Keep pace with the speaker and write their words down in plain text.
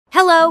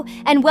Hello,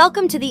 and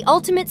welcome to the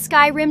Ultimate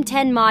Skyrim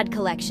 10 Mod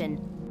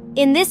Collection.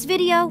 In this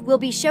video, we'll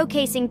be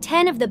showcasing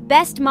 10 of the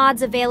best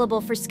mods available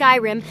for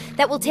Skyrim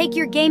that will take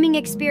your gaming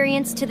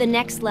experience to the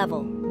next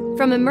level.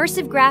 From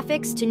immersive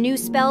graphics to new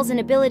spells and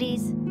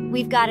abilities,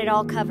 we've got it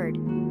all covered.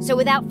 So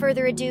without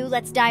further ado,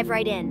 let's dive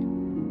right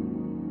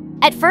in.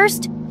 At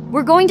first,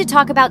 we're going to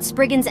talk about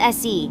Spriggans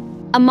SE,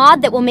 a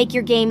mod that will make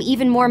your game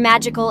even more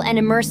magical and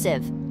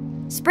immersive.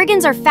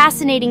 Spriggans are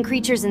fascinating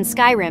creatures in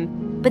Skyrim,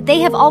 but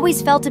they have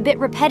always felt a bit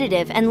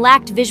repetitive and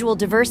lacked visual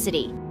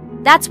diversity.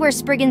 That's where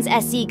Spriggans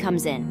SE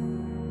comes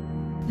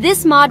in.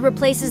 This mod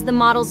replaces the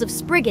models of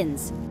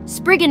Spriggans,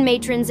 Spriggan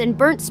matrons, and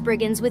burnt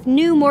Spriggans with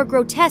new, more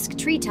grotesque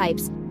tree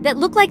types that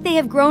look like they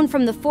have grown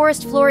from the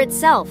forest floor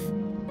itself.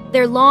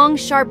 Their long,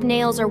 sharp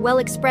nails are well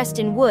expressed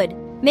in wood,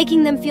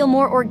 making them feel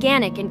more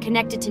organic and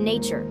connected to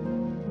nature.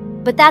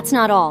 But that's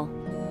not all.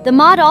 The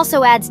mod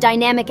also adds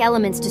dynamic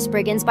elements to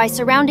Spriggans by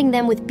surrounding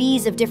them with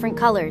bees of different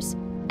colors,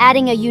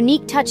 adding a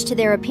unique touch to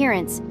their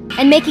appearance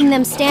and making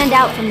them stand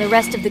out from the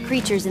rest of the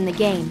creatures in the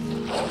game.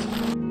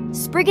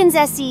 Spriggans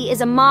SE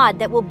is a mod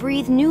that will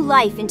breathe new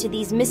life into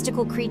these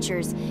mystical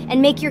creatures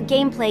and make your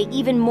gameplay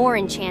even more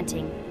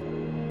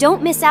enchanting.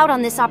 Don't miss out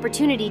on this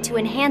opportunity to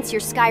enhance your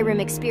Skyrim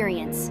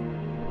experience.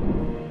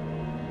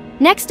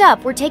 Next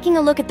up, we're taking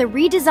a look at the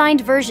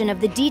redesigned version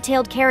of the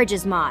Detailed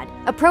Carriages mod,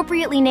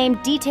 appropriately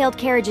named Detailed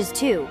Carriages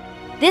 2.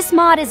 This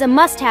mod is a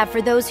must-have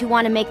for those who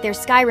want to make their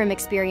Skyrim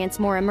experience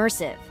more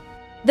immersive.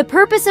 The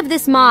purpose of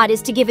this mod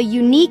is to give a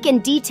unique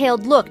and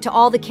detailed look to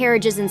all the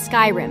carriages in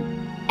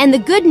Skyrim. And the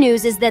good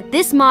news is that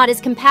this mod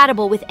is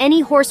compatible with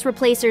any horse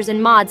replacers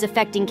and mods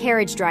affecting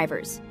carriage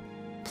drivers.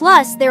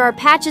 Plus, there are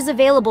patches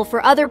available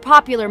for other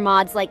popular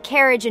mods like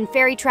Carriage and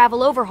Ferry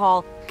Travel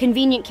Overhaul,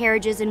 Convenient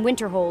Carriages, and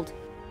Winterhold.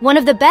 One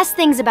of the best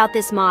things about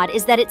this mod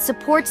is that it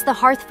supports the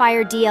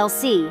Hearthfire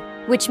DLC,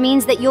 which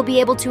means that you'll be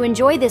able to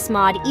enjoy this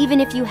mod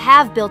even if you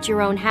have built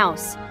your own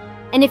house.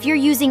 And if you're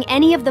using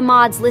any of the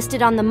mods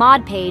listed on the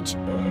mod page,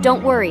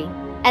 don't worry,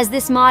 as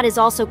this mod is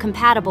also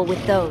compatible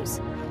with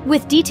those.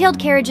 With Detailed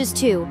Carriages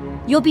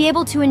 2, you'll be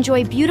able to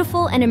enjoy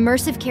beautiful and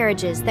immersive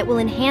carriages that will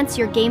enhance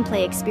your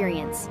gameplay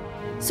experience.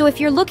 So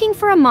if you're looking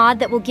for a mod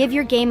that will give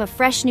your game a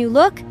fresh new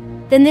look,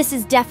 then this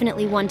is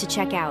definitely one to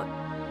check out.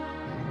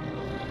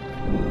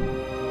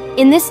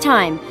 In this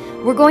time,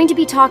 we're going to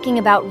be talking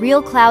about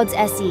Real Clouds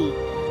SE,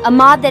 a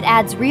mod that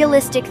adds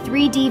realistic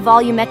 3D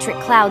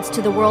volumetric clouds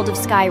to the world of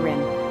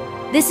Skyrim.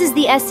 This is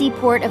the SE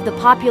port of the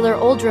popular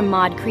ARJARIM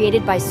mod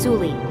created by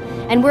Suli,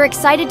 and we're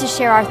excited to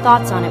share our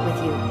thoughts on it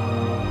with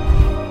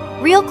you.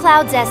 Real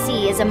Clouds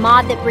SE is a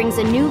mod that brings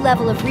a new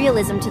level of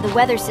realism to the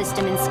weather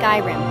system in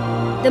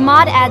Skyrim. The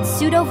mod adds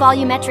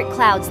pseudo-volumetric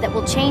clouds that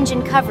will change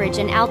in coverage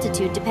and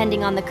altitude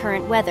depending on the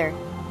current weather.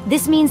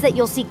 This means that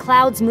you'll see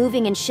clouds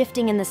moving and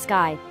shifting in the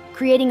sky,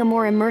 creating a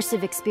more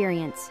immersive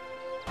experience.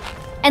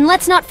 And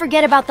let's not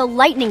forget about the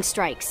lightning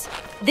strikes.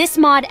 This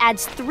mod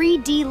adds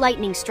 3D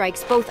lightning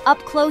strikes both up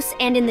close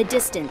and in the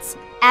distance,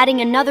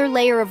 adding another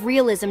layer of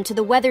realism to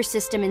the weather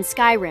system in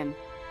Skyrim.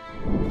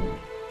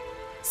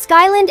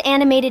 Skyland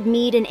Animated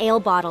Mead and Ale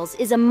Bottles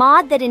is a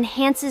mod that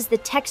enhances the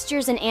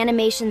textures and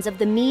animations of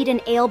the mead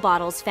and ale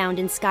bottles found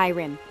in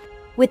Skyrim.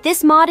 With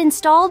this mod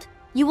installed,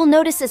 you will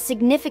notice a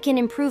significant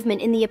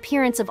improvement in the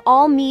appearance of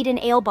all mead and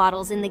ale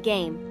bottles in the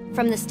game,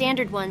 from the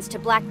standard ones to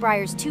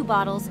Blackbriar's 2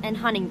 bottles and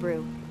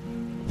Honningbrew.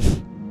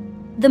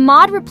 The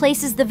mod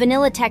replaces the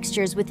vanilla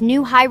textures with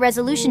new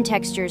high-resolution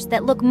textures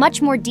that look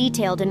much more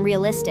detailed and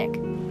realistic.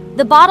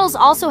 The bottles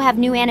also have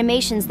new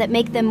animations that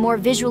make them more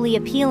visually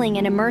appealing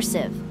and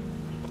immersive.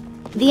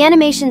 The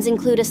animations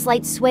include a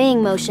slight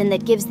swaying motion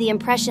that gives the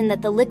impression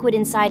that the liquid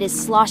inside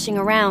is sloshing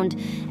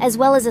around, as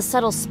well as a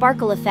subtle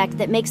sparkle effect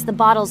that makes the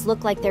bottles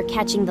look like they're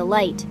catching the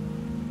light.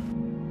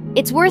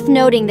 It's worth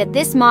noting that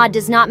this mod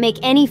does not make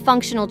any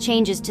functional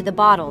changes to the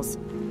bottles,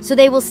 so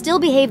they will still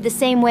behave the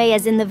same way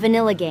as in the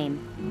vanilla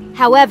game.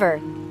 However,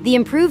 the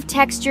improved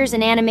textures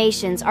and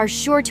animations are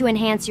sure to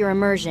enhance your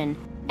immersion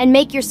and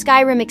make your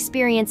Skyrim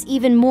experience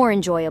even more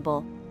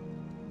enjoyable.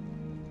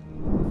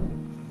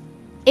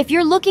 If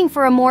you're looking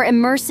for a more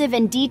immersive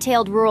and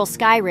detailed rural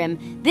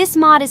Skyrim, this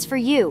mod is for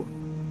you.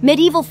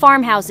 Medieval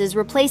Farmhouses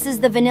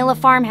replaces the vanilla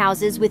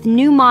farmhouses with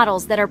new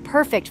models that are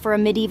perfect for a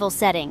medieval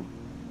setting.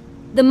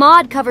 The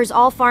mod covers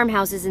all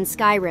farmhouses in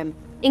Skyrim,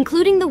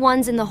 including the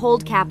ones in the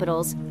Hold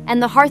capitals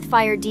and the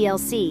Hearthfire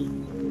DLC.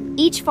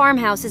 Each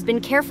farmhouse has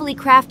been carefully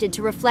crafted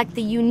to reflect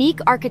the unique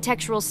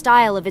architectural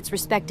style of its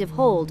respective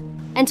hold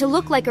and to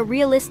look like a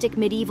realistic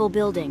medieval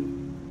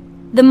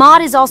building. The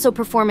mod is also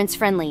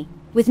performance-friendly,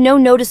 with no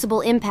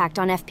noticeable impact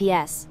on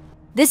FPS.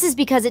 This is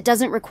because it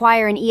doesn't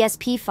require an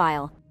ESP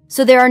file,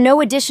 so there are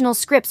no additional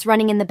scripts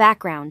running in the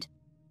background.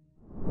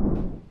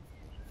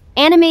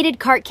 Animated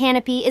Cart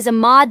Canopy is a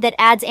mod that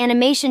adds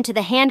animation to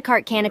the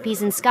handcart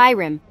canopies in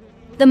Skyrim.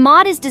 The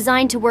mod is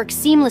designed to work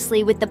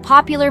seamlessly with the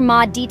popular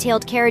mod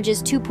Detailed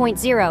Carriages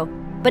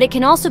 2.0, but it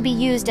can also be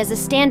used as a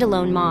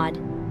standalone mod.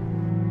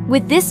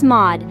 With this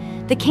mod,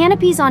 the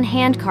canopies on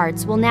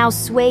handcarts will now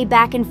sway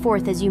back and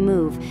forth as you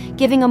move,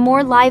 giving a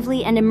more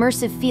lively and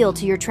immersive feel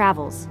to your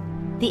travels.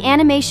 the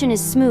animation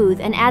is smooth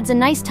and adds a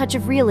nice touch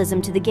of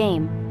realism to the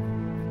game.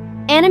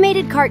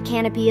 Animated Cart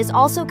Canopy is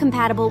also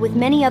compatible with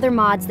many other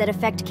mods that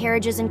affect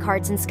carriages and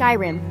carts in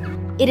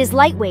Skyrim. It is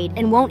lightweight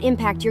and won't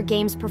impact your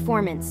game's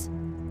performance.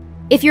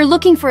 If you're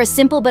looking for a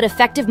simple but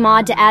effective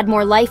mod to add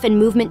more life and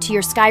movement to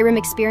your Skyrim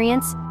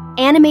experience,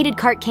 Animated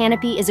Cart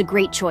Canopy is a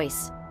great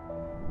choice.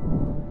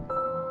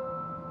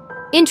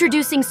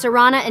 Introducing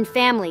Serana and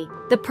Family,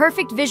 the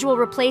perfect visual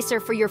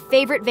replacer for your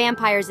favorite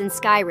vampires in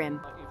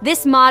Skyrim.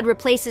 This mod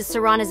replaces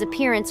Serana's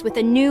appearance with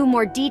a new,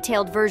 more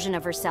detailed version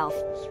of herself,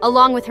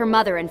 along with her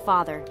mother and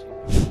father.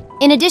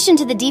 In addition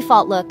to the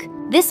default look,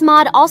 this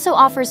mod also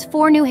offers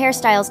 4 new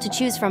hairstyles to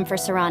choose from for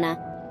Serana,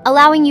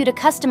 allowing you to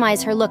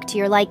customize her look to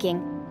your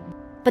liking.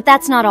 But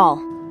that's not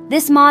all.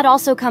 This mod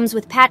also comes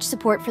with patch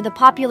support for the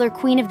popular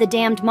Queen of the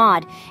Damned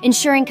mod,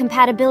 ensuring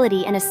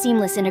compatibility and a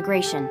seamless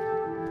integration.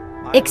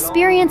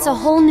 Experience a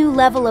whole new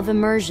level of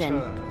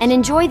immersion and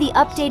enjoy the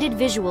updated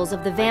visuals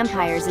of the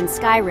vampires in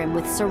Skyrim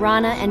with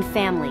Serana and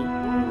Family,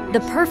 the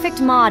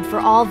perfect mod for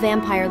all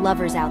vampire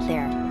lovers out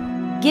there.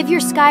 Give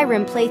your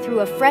Skyrim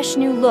playthrough a fresh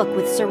new look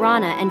with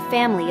Serana and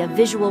Family, a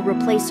visual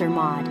replacer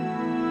mod.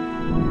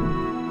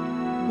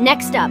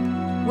 Next up,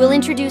 we'll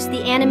introduce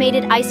the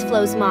animated Ice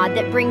Floes mod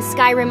that brings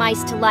Skyrim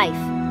ice to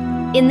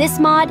life. In this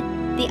mod,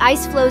 the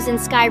ice floes in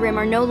Skyrim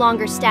are no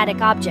longer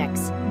static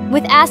objects.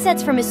 With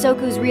assets from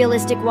Isoku's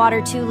Realistic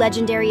Water 2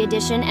 Legendary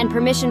Edition and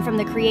permission from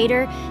the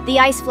creator, the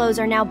ice floes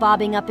are now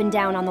bobbing up and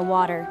down on the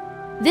water.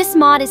 This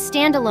mod is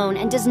standalone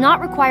and does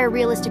not require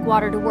realistic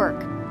water to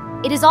work.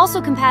 It is also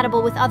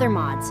compatible with other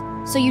mods,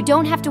 so you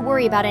don't have to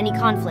worry about any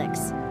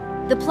conflicts.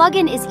 The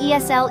plugin is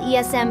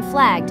ESL/ESM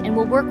flagged and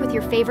will work with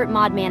your favorite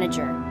mod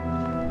manager.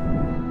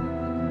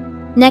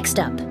 Next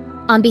up,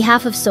 on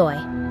behalf of Soy,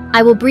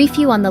 I will brief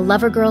you on the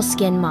LOVERGIRL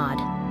skin mod.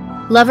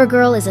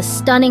 LOVERGIRL is a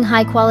stunning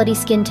high-quality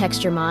skin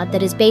texture mod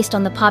that is based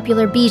on the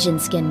popular Bijan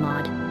skin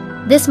mod.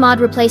 This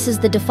mod replaces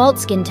the default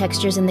skin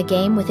textures in the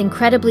game with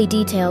incredibly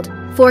detailed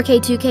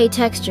 4K 2K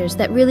textures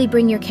that really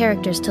bring your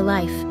characters to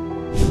life.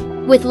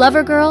 With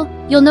LOVERGIRL,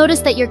 you'll notice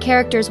that your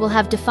characters will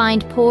have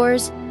defined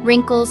pores,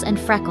 wrinkles, and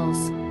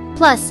freckles.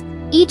 Plus,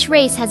 each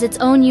race has its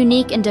own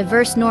unique and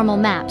diverse normal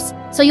maps,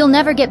 so you'll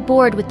never get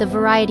bored with the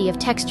variety of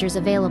textures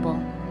available.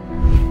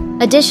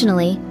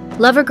 Additionally,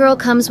 LOVERGIRL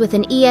comes with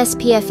an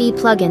ESPFE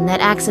plugin that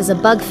acts as a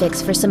bug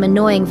fix for some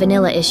annoying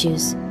vanilla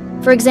issues.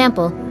 For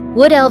example,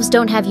 wood elves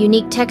don't have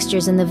unique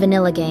textures in the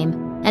vanilla game,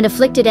 and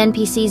afflicted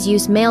NPCs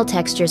use male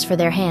textures for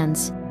their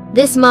hands.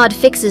 This mod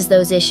fixes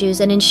those issues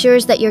and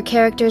ensures that your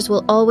characters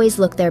will always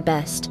look their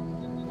best.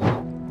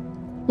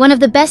 One of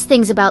the best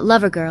things about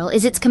LOVERGIRL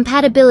is its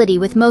compatibility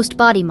with most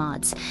body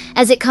mods,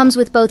 as it comes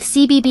with both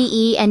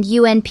CBBE and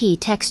UNP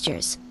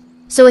textures.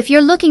 So if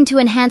you're looking to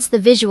enhance the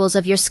visuals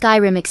of your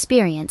Skyrim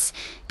experience,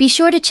 be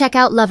sure to check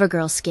out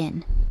LOVERGIRL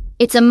skin.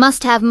 It's a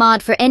must-have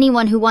mod for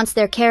anyone who wants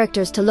their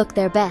characters to look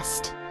their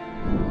best.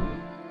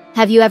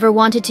 Have you ever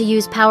wanted to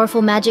use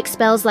powerful magic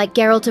spells like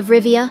Geralt of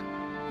Rivia?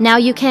 Now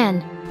you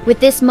can,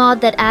 with this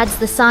mod that adds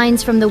the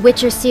signs from the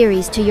Witcher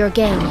series to your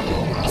game.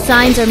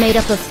 Signs are made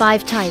up of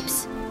 5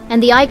 types,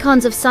 and the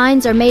icons of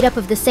signs are made up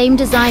of the same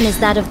design as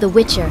that of the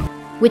Witcher,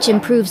 which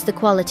improves the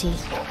quality.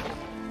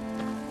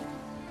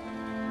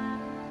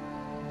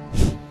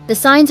 The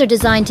signs are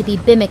designed to be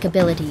BIMIC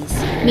abilities,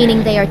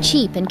 meaning they are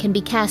cheap and can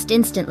be cast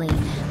instantly,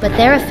 but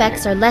their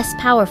effects are less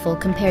powerful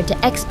compared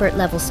to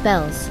expert-level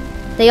spells.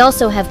 They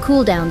also have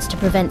cooldowns to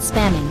prevent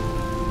spamming.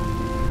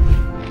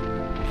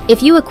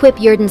 If you equip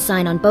Yrden's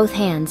sign on both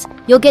hands,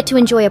 you'll get to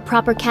enjoy a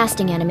proper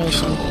casting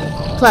animation.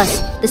 Plus,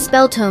 the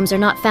spell tomes are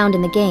not found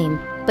in the game,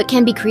 but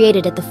can be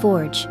created at the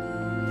Forge.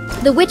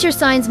 The Witcher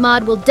Signs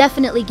mod will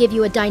definitely give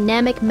you a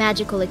dynamic,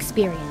 magical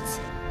experience.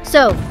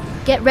 So,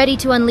 get ready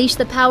to unleash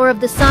the power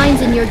of the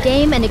signs in your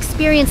game and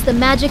experience the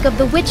magic of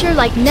The Witcher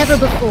like never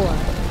before.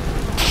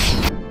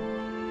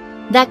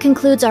 That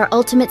concludes our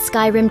Ultimate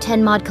Skyrim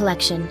 10 mod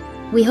collection.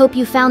 We hope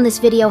you found this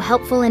video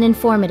helpful and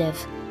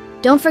informative.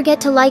 Don't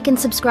forget to like and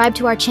subscribe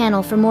to our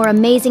channel for more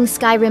amazing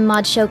Skyrim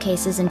mod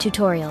showcases and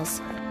tutorials.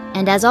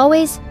 And as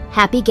always,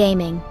 happy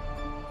gaming!